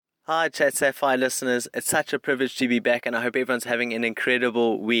Hi, Chat Sapphire listeners. It's such a privilege to be back, and I hope everyone's having an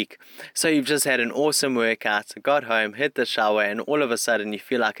incredible week. So, you've just had an awesome workout, got home, hit the shower, and all of a sudden you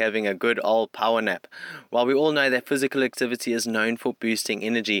feel like having a good old power nap. While we all know that physical activity is known for boosting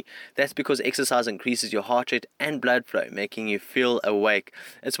energy, that's because exercise increases your heart rate and blood flow, making you feel awake.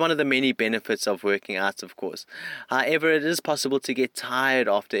 It's one of the many benefits of working out, of course. However, it is possible to get tired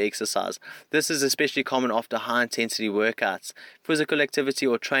after exercise. This is especially common after high intensity workouts. Physical activity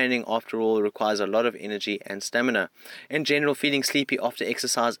or training, after all, requires a lot of energy and stamina. In general, feeling sleepy after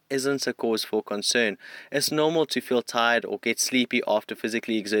exercise isn't a cause for concern. It's normal to feel tired or get sleepy after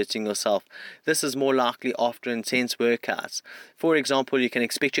physically exerting yourself. This is more likely after intense workouts. For example, you can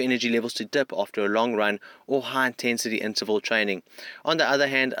expect your energy levels to dip after a long run or high intensity interval training. On the other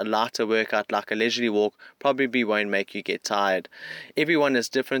hand, a lighter workout like a leisurely walk probably won't make you get tired. Everyone is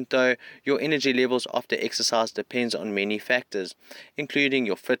different though. Your energy levels after exercise depends on many factors, including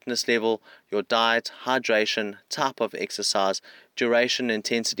your fitness level, your diet, hydration, type of exercise, duration,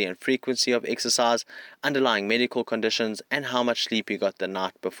 intensity and frequency of exercise, underlying medical conditions, and how much sleep you got the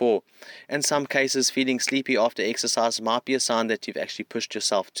night before. In some cases, feeling sleepy after exercise might be a sign that you've actually pushed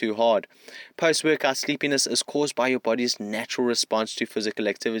yourself too hard. Post-workout sleepiness is caused by your body's natural response to physical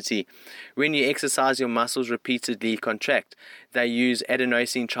activity. When you exercise, your muscles repeatedly contract. They use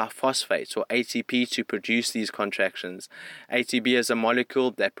adenosine triphosphate or ATP to produce these contractions. ATP is a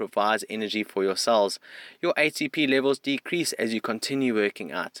molecule that provides energy for your cells. Your ATP levels decrease as you continue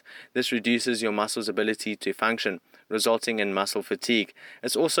working out. This reduces your muscle's ability to function, resulting in muscle fatigue.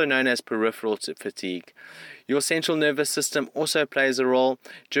 It's also known as peripheral fatigue. Your central nervous system also plays a role.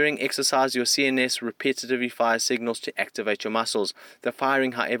 During exercise, your CNS repetitively fires signals to activate your muscles. The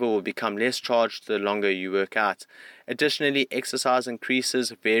firing, however, will become less charged the longer you work out. Additionally, exercise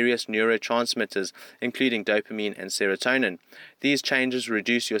increases various neurotransmitters, including dopamine and serotonin. These changes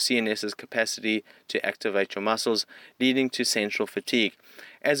reduce your CNS's capacity to activate your muscles, leading to central fatigue.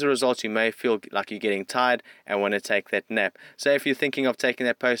 As a result, you may feel like you're getting tired and want to take that nap. So if you're thinking of taking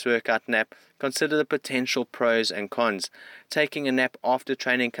that post-workout nap, consider the potential pros and cons. Taking a nap after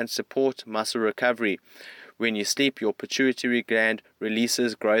training can support muscle recovery. When you sleep, your pituitary gland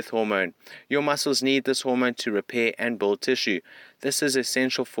releases growth hormone. Your muscles need this hormone to repair and build tissue. This is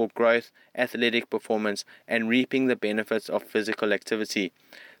essential for growth, athletic performance, and reaping the benefits of physical activity.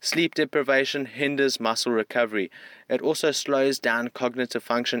 Sleep deprivation hinders muscle recovery. It also slows down cognitive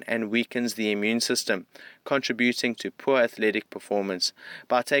function and weakens the immune system, contributing to poor athletic performance.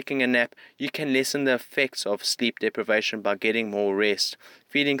 By taking a nap, you can lessen the effects of sleep deprivation by getting more rest.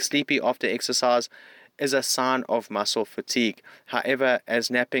 Feeling sleepy after exercise is a sign of muscle fatigue. However, as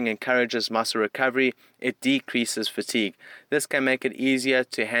napping encourages muscle recovery, it decreases fatigue. This can make it easier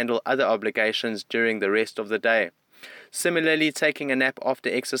to handle other obligations during the rest of the day. Similarly, taking a nap after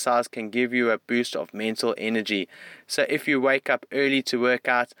exercise can give you a boost of mental energy. So if you wake up early to work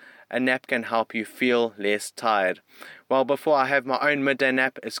out, a nap can help you feel less tired. Well, before I have my own midday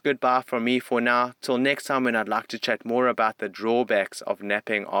nap, it's goodbye from me for now. Till next time, when I'd like to chat more about the drawbacks of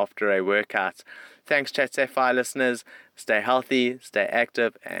napping after a workout. Thanks, Chat Sapphire listeners. Stay healthy, stay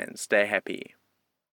active, and stay happy.